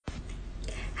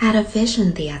Had a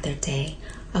vision the other day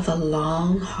of a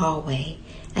long hallway,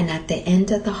 and at the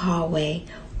end of the hallway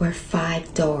were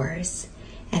 5 doors,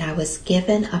 and I was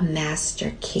given a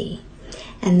master key.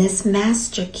 And this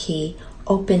master key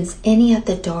opens any of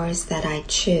the doors that I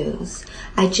choose.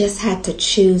 I just had to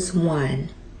choose one.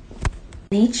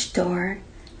 Each door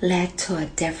led to a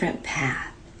different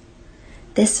path.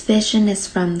 This vision is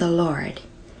from the Lord.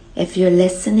 If you're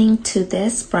listening to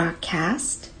this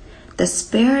broadcast, the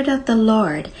Spirit of the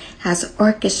Lord has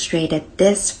orchestrated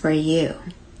this for you.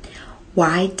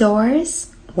 Why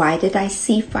doors? Why did I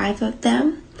see 5 of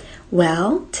them?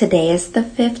 Well, today is the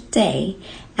 5th day,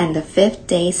 and the 5th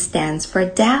day stands for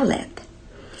Daleth.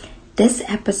 This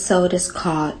episode is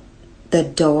called The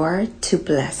Door to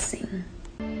Blessing.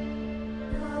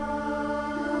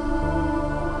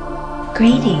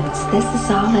 Greetings, this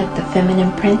is Olive, the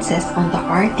Feminine Princess, on the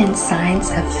Art and Science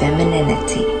of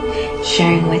Femininity,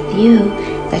 sharing with you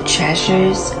the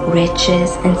treasures,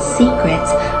 riches, and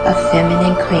secrets of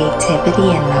feminine creativity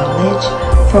and knowledge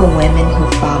for women who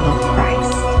follow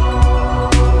Christ.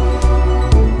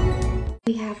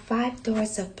 We have 5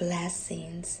 doors of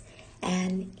blessings,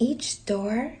 and each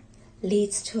door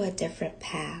leads to a different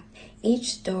path.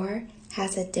 Each door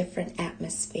has a different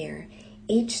atmosphere.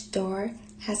 Each door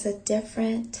has a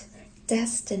different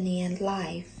destiny in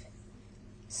life.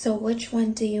 So which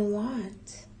one do you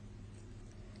want?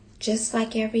 Just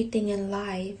like everything in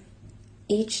life,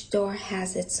 each door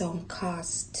has its own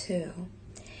cost too.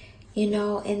 You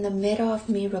know, in the middle of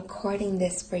me recording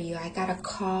this for you, I got a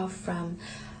call from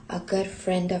a good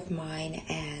friend of mine,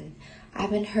 and I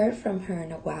haven't heard from her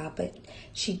in a while, but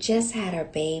she just had her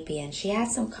baby and she had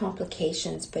some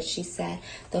complications, but she said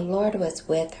the Lord was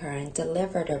with her and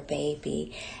delivered her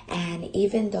baby. And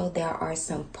even though there are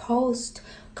some post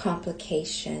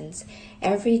complications,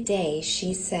 every day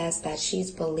she says that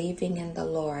she's believing in the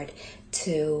Lord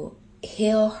to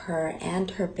heal her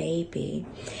and her baby,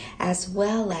 as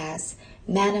well as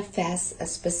manifest a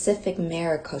specific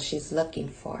miracle she's looking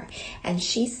for. And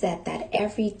she said that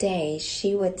every day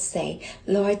she would say,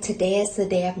 Lord, today is the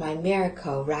day of my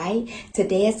miracle, right?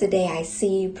 Today is the day I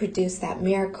see you produce that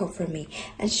miracle for me.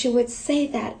 And she would say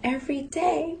that every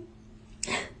day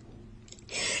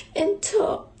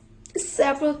until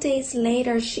several days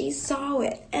later she saw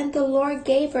it and the Lord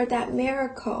gave her that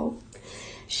miracle.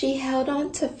 She held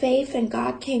on to faith and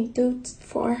God came through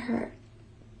for her.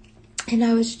 And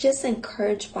I was just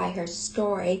encouraged by her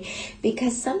story,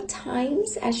 because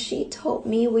sometimes, as she told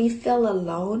me, we feel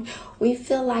alone. We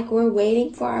feel like we're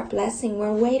waiting for our blessing.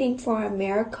 We're waiting for our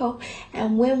miracle.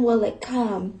 And when will it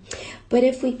come? But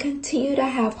if we continue to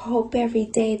have hope every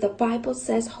day, the Bible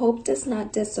says hope does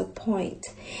not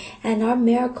disappoint. And our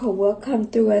miracle will come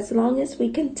through as long as we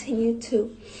continue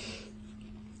to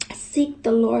seek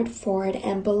the Lord for it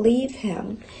and believe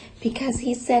Him, because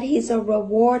He said He's a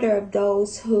rewarder of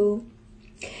those who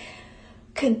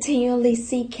continually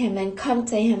seek Him and come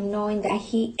to Him knowing that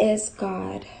He is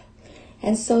God.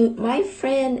 And so my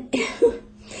friend,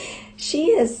 she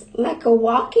is like a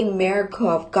walking miracle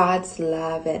of God's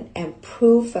love and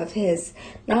proof of His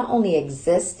not only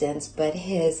existence, but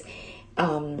His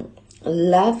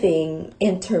loving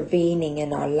intervening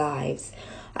in our lives.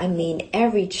 I mean,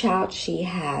 every child she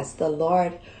has, the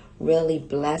Lord really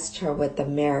blessed her with a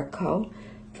miracle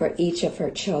for each of her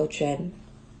children.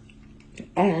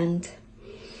 And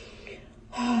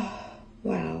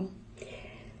wow,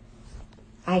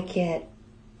 I get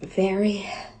very,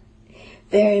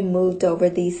 very moved over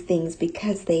these things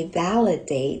because they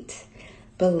validate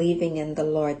believing in the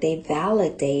Lord. They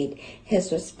validate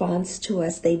His response to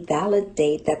us. They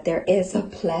validate that there is a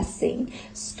blessing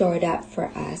stored up for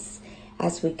us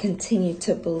as we continue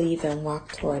to believe and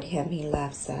walk toward Him. He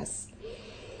loves us.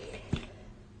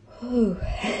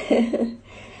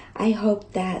 I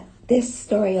hope that this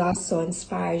story also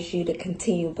inspires you to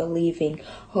continue believing.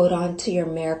 Hold on to your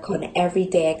miracle and every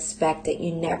day expect it.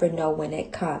 You never know when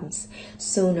it comes.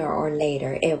 Sooner or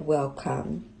later, it will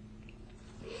come.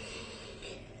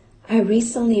 I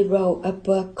recently wrote a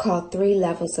book called 3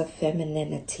 Levels of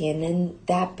Femininity. And in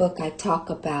that book, I talk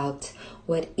about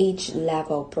what each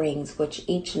level brings, which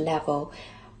each level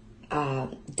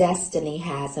destiny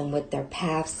has, and what their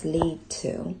paths lead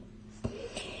to.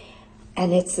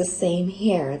 And it's the same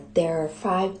here. There are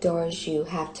 5 doors you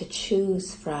have to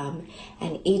choose from,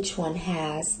 and each one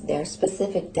has their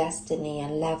specific destiny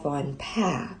and level and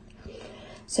path.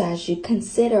 So as you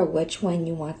consider which one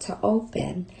you want to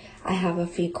open, I have a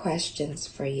few questions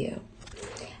for you.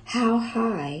 How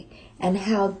high and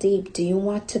how deep do you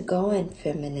want to go in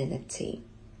femininity?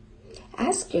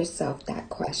 Ask yourself that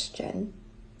question.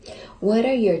 What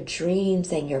are your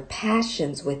dreams and your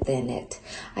passions within it?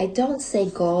 I don't say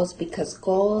goals because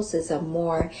goals is a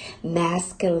more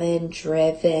masculine,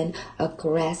 driven,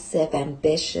 aggressive,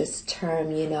 ambitious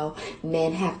term. You know,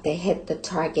 men have to hit the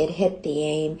target, hit the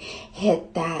aim,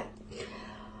 hit that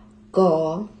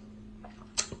goal.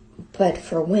 But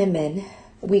for women,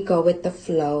 we go with the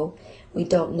flow. We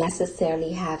don't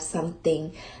necessarily have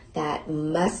something that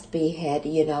must be hit.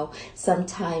 You know,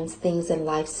 sometimes things in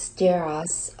life steer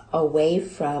us away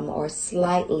from or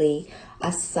slightly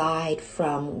aside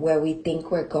from where we think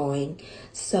we're going.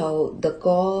 So the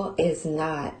goal is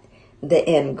not the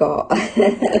end goal.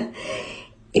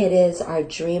 It is our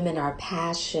dream and our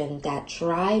passion that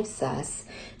drives us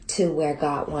to where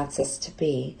God wants us to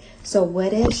be. So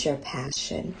what is your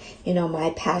passion? You know,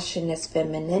 my passion is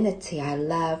femininity. I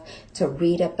love to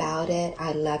read about it.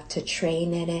 I love to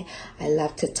train in it. I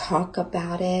love to talk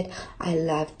about it. I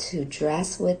love to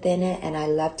dress within it. And I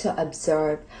love to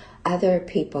observe other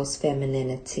people's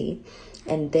femininity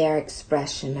and their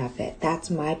expression of it. That's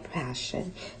my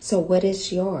passion. So what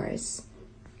is yours?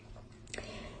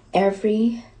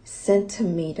 Every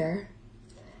centimeter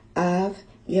of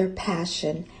your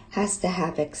passion has to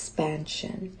have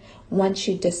expansion. Once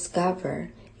you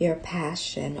discover your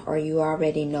passion, or you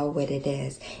already know what it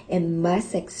is, it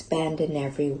must expand in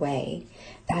every way.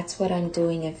 That's what I'm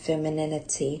doing in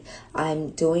femininity.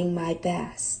 I'm doing my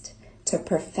best to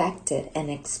perfect it and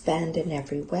expand in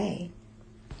every way.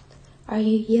 Are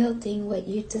you yielding what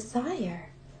you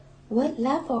desire? What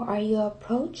level are you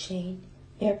approaching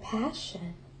your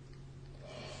passion?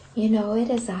 You know, it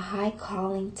is a high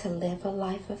calling to live a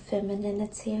life of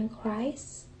femininity in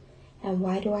Christ. And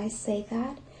why do I say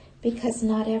that? Because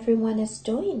not everyone is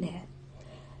doing it.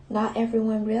 Not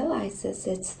everyone realizes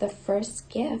it's the first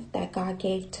gift that God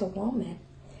gave to woman.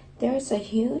 There's a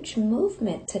huge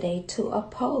movement today to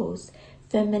oppose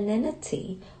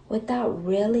femininity without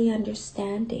really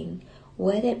understanding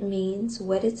what it means,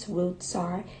 what its roots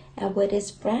are, and what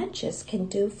its branches can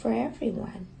do for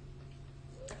everyone.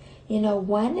 You know,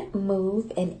 one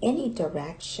move in any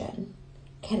direction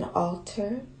can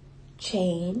alter,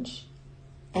 change,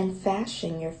 and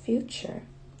fashion your future.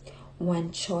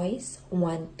 One choice,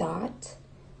 one thought,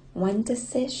 one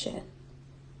decision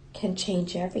can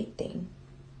change everything.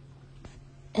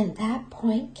 And that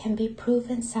point can be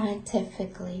proven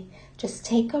scientifically. Just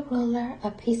take a ruler,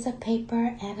 a piece of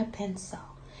paper, and a pencil.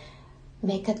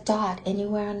 Make a dot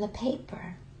anywhere on the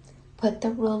paper. Put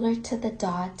the ruler to the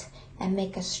dot and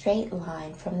make a straight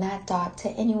line from that dot to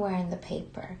anywhere in the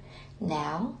paper.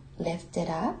 Now, lift it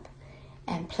up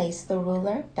and place the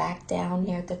ruler back down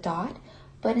near the dot,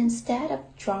 but instead of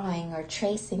drawing or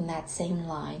tracing that same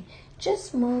line,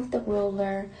 just move the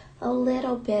ruler a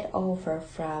little bit over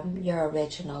from your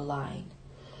original line,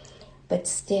 but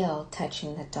still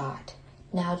touching the dot.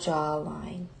 Now draw a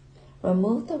line.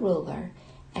 Remove the ruler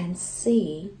and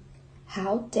see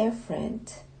how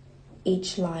different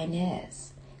each line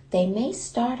is. They may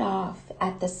start off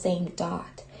at the same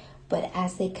dot, but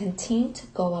as they continue to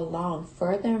go along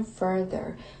further and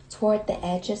further toward the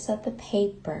edges of the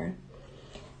paper,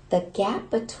 the gap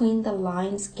between the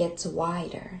lines gets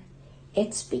wider.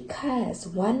 It's because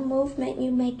one movement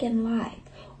you make in life,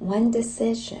 one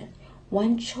decision,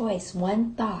 one choice,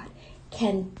 one thought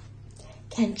can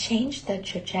change the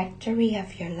trajectory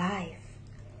of your life.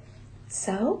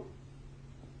 So,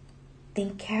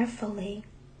 think carefully.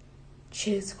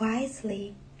 Choose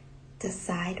wisely.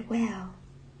 Decide well.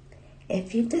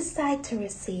 If you decide to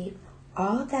receive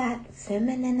all that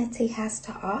femininity has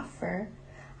to offer,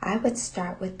 I would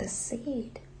start with a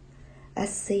seed. A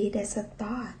seed is a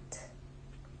thought.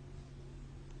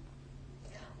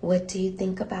 What do you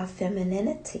think about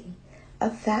femininity?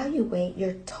 Evaluate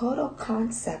your total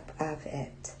concept of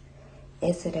it.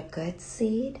 Is it a good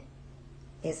seed?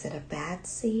 Is it a bad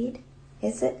seed?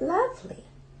 Is it lovely?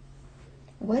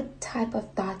 What type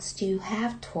of thoughts do you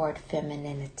have toward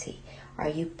femininity? Are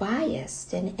you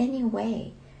biased in any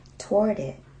way toward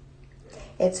it?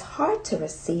 It's hard to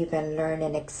receive and learn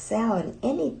and excel in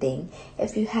anything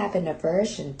if you have an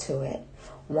aversion to it.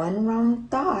 One wrong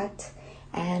thought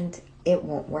and it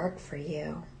won't work for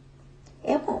you.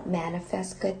 It won't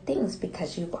manifest good things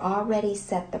because you've already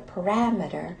set the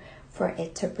parameter for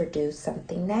it to produce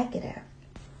something negative.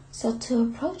 So to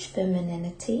approach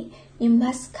femininity, you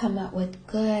must come up with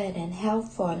good and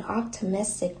helpful and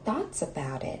optimistic thoughts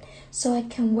about it so it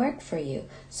can work for you,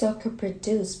 so it can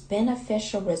produce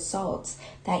beneficial results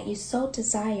that you so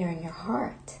desire in your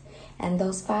heart. And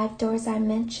those 5 doors I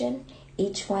mentioned,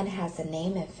 each one has a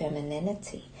name in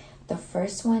femininity. The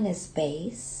first one is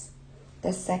base.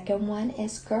 The second one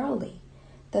is girly.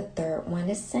 The third one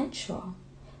is sensual.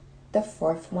 the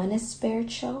fourth one is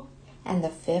spiritual, and the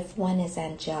fifth one is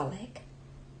angelic.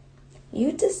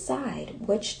 You decide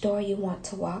which door you want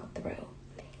to walk through.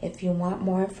 If you want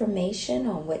more information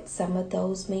on what some of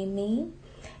those may mean,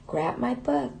 grab my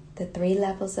book, The 3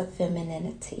 Levels of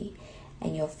Femininity,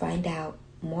 and you'll find out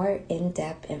more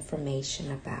in-depth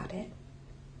information about it.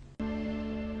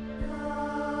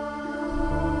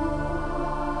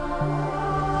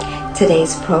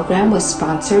 Today's program was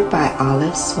sponsored by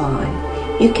Olive Swan.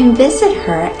 You can visit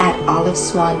her at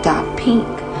oliveswan.pink,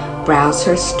 browse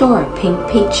her store, Pink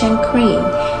Peach and Cream,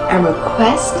 and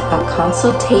request a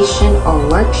consultation or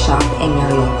workshop in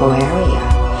your local area.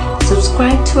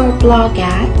 Subscribe to her blog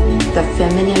at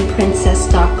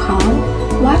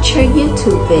thefeminineprincess.com, watch her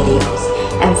YouTube videos,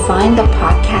 and find the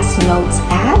podcast notes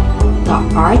at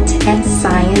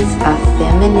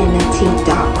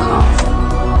theartandscienceoffemininity.com.